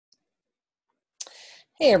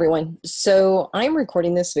Hey everyone. So I'm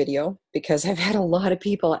recording this video because I've had a lot of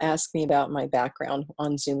people ask me about my background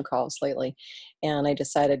on Zoom calls lately. And I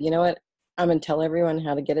decided, you know what? I'm going to tell everyone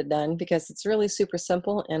how to get it done because it's really super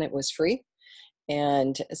simple and it was free.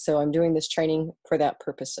 And so I'm doing this training for that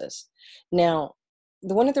purposes. Now,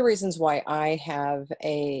 one of the reasons why I have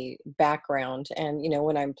a background, and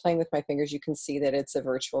when I'm playing with my fingers, you can see that it's a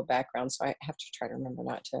virtual background. So I have to try to remember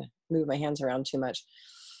not to move my hands around too much.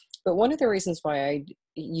 But one of the reasons why I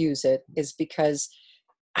use it is because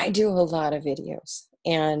I do a lot of videos.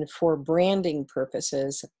 And for branding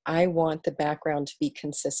purposes, I want the background to be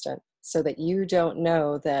consistent so that you don't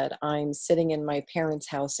know that I'm sitting in my parents'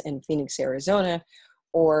 house in Phoenix, Arizona,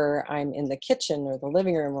 or I'm in the kitchen or the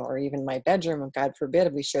living room or even my bedroom. And God forbid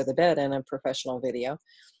if we share the bed in a professional video,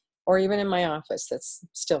 or even in my office that's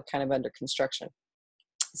still kind of under construction.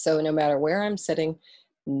 So no matter where I'm sitting,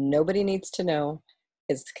 nobody needs to know.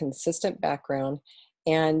 It's consistent background.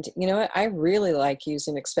 And you know what? I really like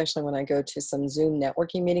using, especially when I go to some Zoom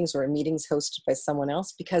networking meetings or meetings hosted by someone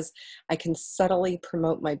else, because I can subtly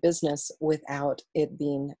promote my business without it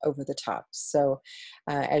being over the top. So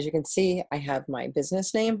as you can see, I have my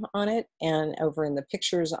business name on it, and over in the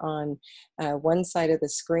pictures on one side of the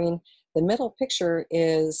screen, the middle picture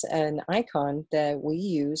is an icon that we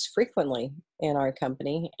use frequently in our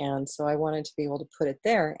company. And so I wanted to be able to put it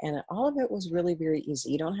there. And all of it was really very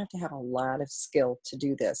easy. You don't have to have a lot of skill to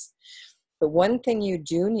do this. But one thing you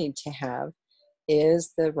do need to have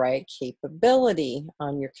is the right capability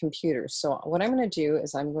on your computer. So what I'm going to do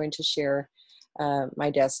is I'm going to share my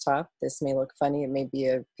desktop. This may look funny. It may be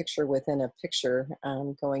a picture within a picture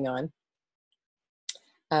going on.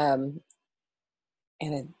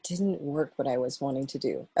 And it didn't work what I was wanting to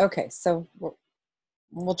do. Okay, so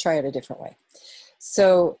we'll try it a different way.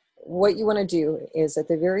 So what you want to do is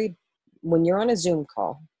when you're on a Zoom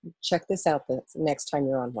call, check this out the next time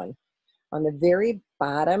you're on one. On the very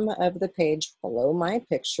bottom of the page below my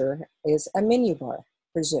picture is a menu bar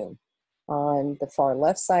for Zoom. On the far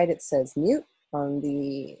left side, it says mute. On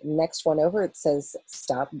the next one over, it says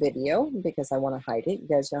stop video because I want to hide it. You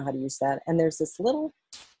guys know how to use that. And there's this little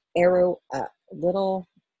arrow up, little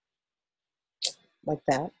like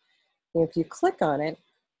that. And if you click on it,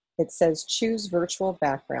 it says choose virtual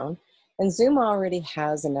background. And Zoom already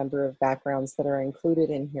has a number of backgrounds that are included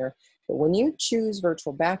in here. But when you choose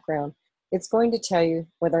virtual background, it's going to tell you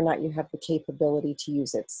whether or not you have the capability to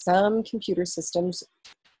use it. Some computer systems,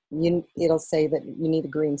 it'll say that you need a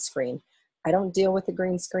green screen. I don't deal with a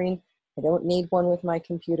green screen. I don't need one with my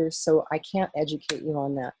computer, so I can't educate you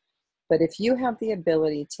on that. But if you have the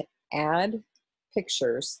ability to add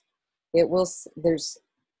pictures, when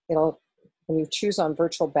you choose on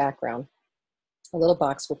virtual background, a little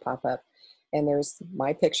box will pop up and there's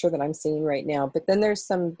my picture that I'm seeing right now, but then there's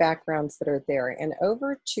some backgrounds that are there. And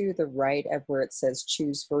over to the right of where it says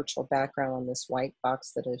choose virtual background on this white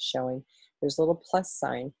box that is showing, there's a little plus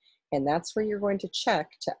sign, and that's where you're going to check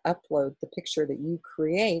to upload the picture that you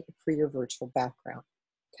create for your virtual background.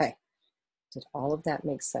 Okay, did all of that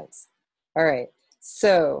make sense? All right,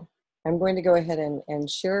 so I'm going to go ahead and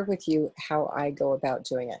share with you how I go about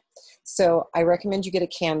doing it. So I recommend you get a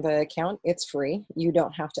Canva account. It's free. You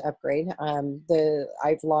don't have to upgrade.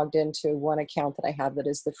 I've logged into one account that I have that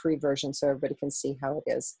is the free version so everybody can see how it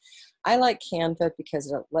is. I like Canva because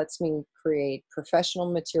it lets me create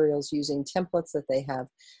professional materials using templates that they have,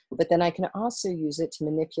 but then I can also use it to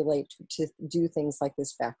manipulate to do things like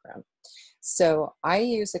this background. So I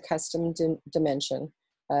use a custom dimension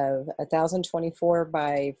of 1024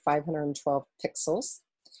 by 512 pixels.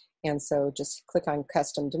 And so just click on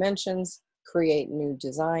custom dimensions, create new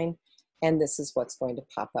design, and this is what's going to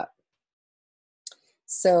pop up.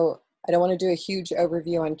 So I don't want to do a huge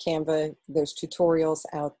overview on Canva. There's tutorials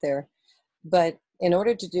out there, but in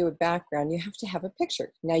order to do a background, you have to have a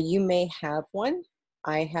picture. Now you may have one.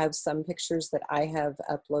 I have some pictures that I have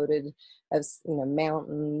uploaded of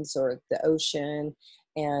mountains or the ocean.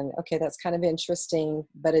 And okay, that's kind of interesting,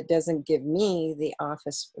 but it doesn't give me the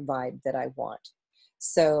office vibe that I want.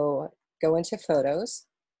 So go into photos,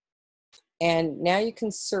 and now you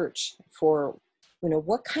can search for,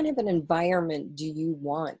 what kind of an environment do you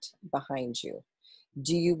want behind you?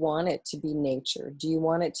 Do you want it to be nature? Do you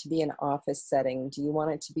want it to be an office setting? Do you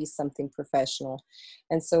want it to be something professional?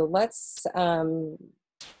 And so let's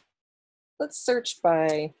search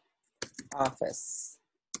by office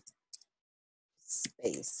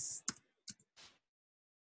space.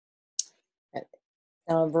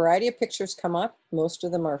 Now, a variety of pictures come up. Most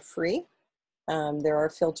of them are free. There are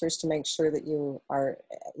filters to make sure that you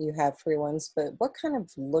have free ones, but what kind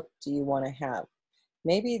of look do you want to have?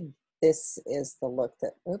 Maybe this is the look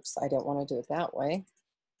that, oops, I don't want to do it that way.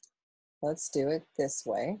 Let's do it this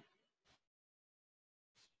way.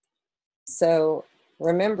 So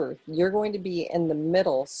remember, you're going to be in the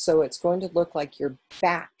middle, so it's going to look like your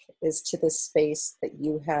back is to the space that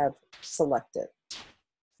you have selected.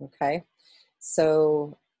 Okay,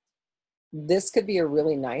 so this could be a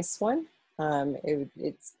really nice one.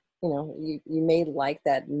 It's, you know, you may like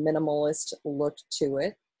that minimalist look to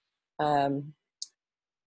it.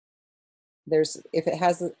 If it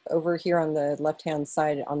has over here on the left hand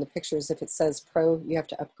side on the pictures, if it says pro, you have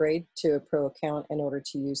to upgrade to a pro account in order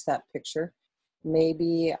to use that picture.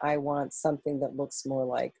 Maybe I want something that looks more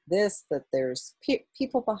like this, that there's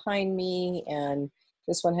people behind me, and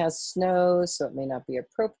this one has snow, so it may not be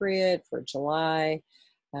appropriate for July.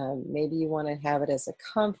 Maybe you want to have it as a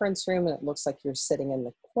conference room and it looks like you're sitting in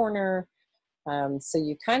the corner. So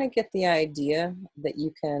you kind of get the idea that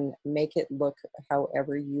you can make it look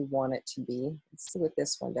however you want it to be. Let's see what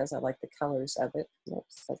this one does. I like the colors of it.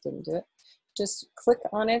 Oops, that didn't do it. Just click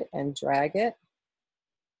on it and drag it.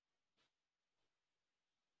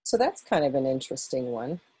 So that's kind of an interesting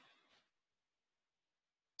one.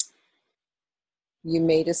 You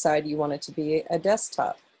may decide you want it to be a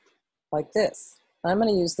desktop like this. I'm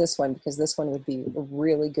going to use this one because this one would be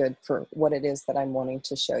really good for what it is that I'm wanting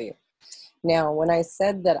to show you. Now, when I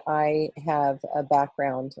said that I have a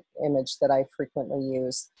background image that I frequently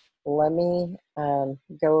use, let me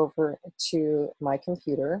go over to my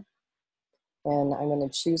computer, and I'm going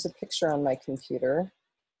to choose a picture on my computer.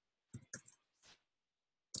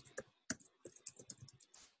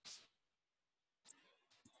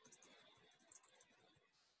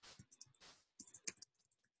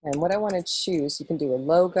 And what I want to choose, you can do a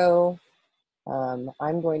logo.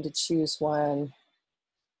 I'm going to choose one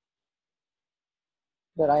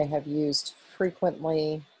that I have used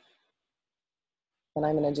frequently, and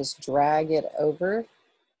I'm going to just drag it over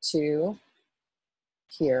to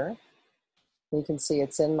here. You can see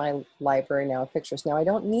it's in my library now of pictures. Now I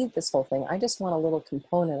don't need this whole thing. I just want a little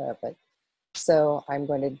component of it. So I'm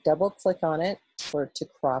going to double click on it to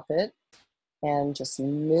crop it and just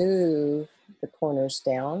move the corners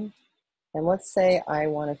down. And let's say I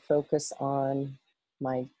want to focus on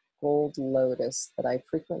my gold lotus that I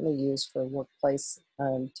frequently use for workplace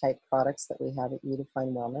type products that we have at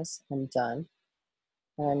Udefine Wellness. I'm done.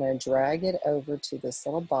 And I'm going to drag it over to this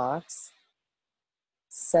little box,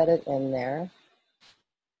 set it in there,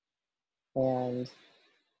 and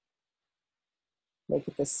make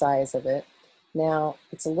it the size of it. Now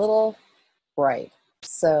it's a little bright,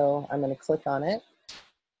 so I'm going to click on it,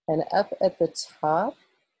 and up at the top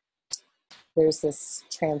there's this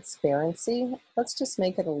transparency. Let's just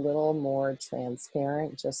make it a little more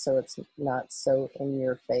transparent just so it's not so in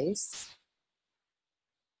your face.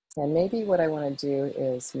 And maybe what I want to do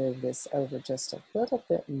is move this over just a little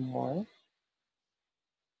bit more,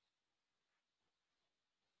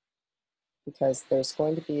 because there's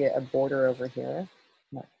going to be a border over here,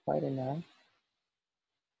 not quite enough.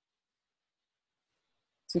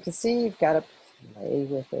 So you can see you've got to play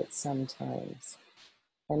with it sometimes.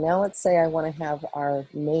 And now let's say I want to have our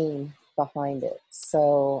name behind it.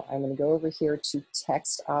 So I'm going to go over here to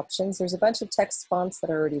text options. There's a bunch of text fonts that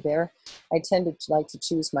are already there. I tend to like to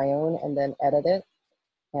choose my own and then edit it.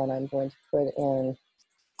 And I'm going to put in,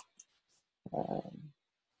 I'm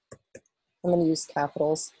going to use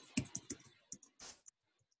capitals.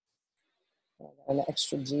 An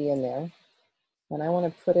extra G in there. And I want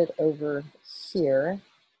to put it over here.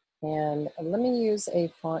 And let me use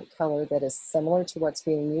a font color that is similar to what's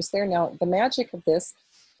being used there. Now, the magic of this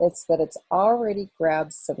is that it's already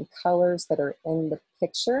grabbed some colors that are in the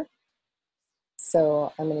picture.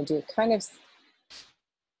 So I'm going to do it kind of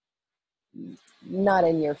not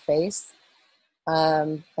in your face.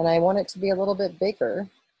 And I want it to be a little bit bigger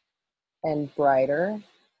and brighter.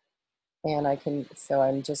 And I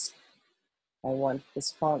want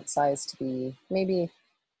this font size to be maybe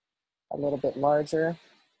a little bit larger.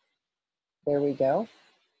 There we go.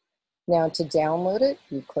 Now to download it,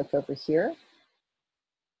 you click over here,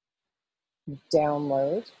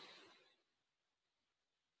 download.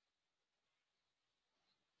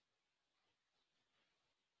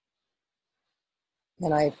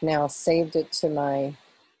 And I've now saved it to my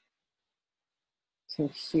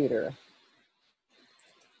computer.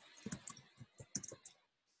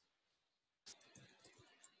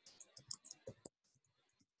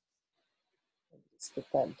 Let's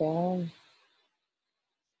get that down.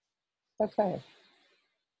 Okay. I'm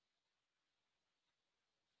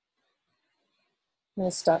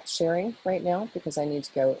going to stop sharing right now because I need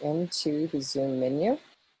to go into the Zoom menu.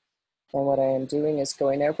 And what I am doing is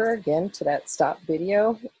going over again to that stop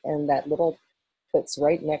video and that little that's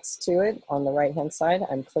right next to it on the right hand side.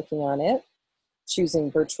 I'm clicking on it,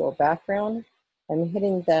 choosing virtual background. I'm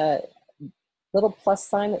hitting the little plus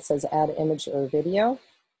sign that says add image or video.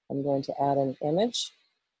 I'm going to add an image,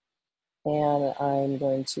 and I'm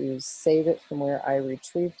going to save it from where I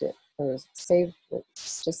retrieved it, or saved it,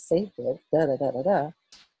 just saved it, da da da da da.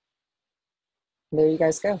 There you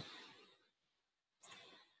guys go.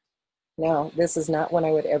 Now, this is not one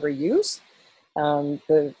I would ever use.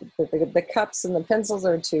 The cups and the pencils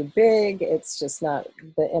are too big. It's just not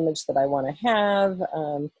the image that I want to have.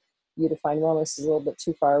 You Define Wellness is a little bit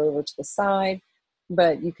too far over to the side,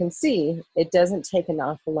 but you can see it doesn't take an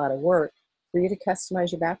awful lot of work for you to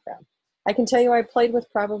customize your background. I can tell you I played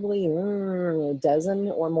with probably a dozen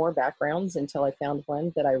or more backgrounds until I found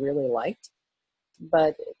one that I really liked.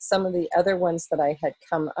 But some of the other ones that I had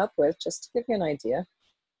come up with, just to give you an idea,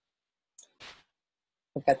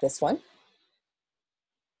 I've got this one.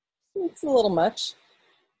 It's a little much.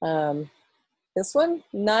 This one,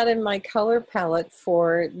 not in my color palette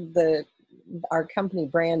for our company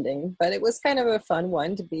branding, but it was kind of a fun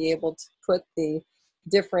one to be able to put the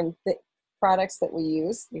different products that we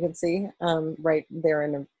use. You can see right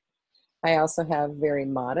there. I also have a very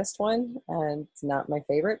modest one, and it's not my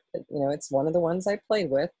favorite, but you know, it's one of the ones I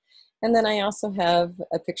played with. And then I also have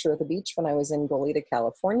a picture of the beach when I was in Goleta,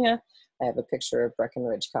 California. I have a picture of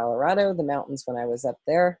Breckenridge, Colorado, the mountains when I was up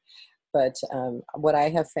there. But what I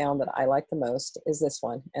have found that I like the most is this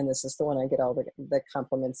one, and this is the one I get all the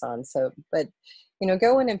compliments on. So, but you know,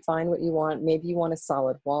 go in and find what you want. Maybe you want a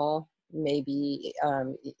solid wall. Maybe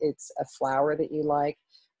it's a flower that you like.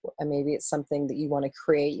 And maybe it's something that you want to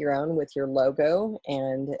create your own with your logo,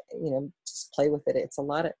 and you know, just play with it. It's a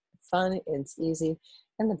lot of fun. It's easy,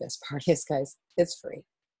 and the best part is, guys, it's free.